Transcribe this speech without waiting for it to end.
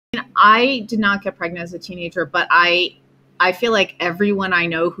I did not get pregnant as a teenager, but I feel like everyone I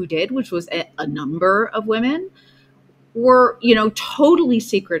know who did, which was a number of women, were, totally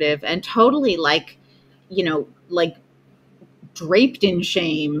secretive and totally like draped in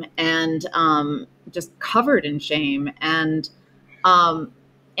shame and just covered in shame. And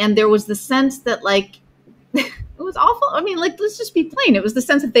there was the sense that like, it was awful. I mean, like, let's just be plain. It was the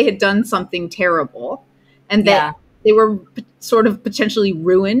sense that they had done something terrible and that they were sort of potentially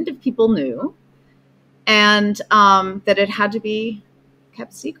ruined if people knew, and that it had to be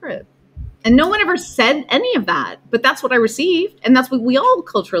kept secret. And no one ever said any of that, but that's what I received. And that's what we all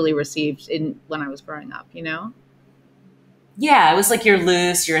culturally received when I was growing up, Yeah, it was like, you're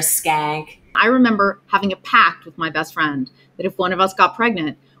loose, you're a skank. I remember having a pact with my best friend that if one of us got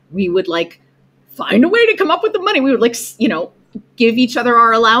pregnant, we would like find a way to come up with the money. We would like, give each other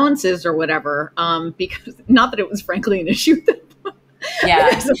our allowances or whatever. Because not that it was frankly an issue. Yeah.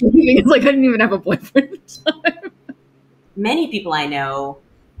 It's like, I didn't even have a boyfriend at the time. Many people I now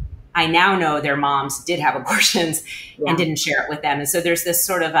know their moms did have abortions and didn't share it with them. And so there's this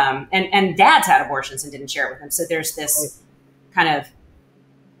sort of, and dads had abortions and didn't share it with them. So there's this kind of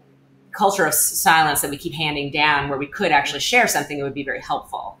culture of silence that we keep handing down where we could actually share something that would be very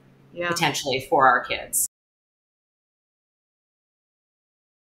helpful potentially for our kids.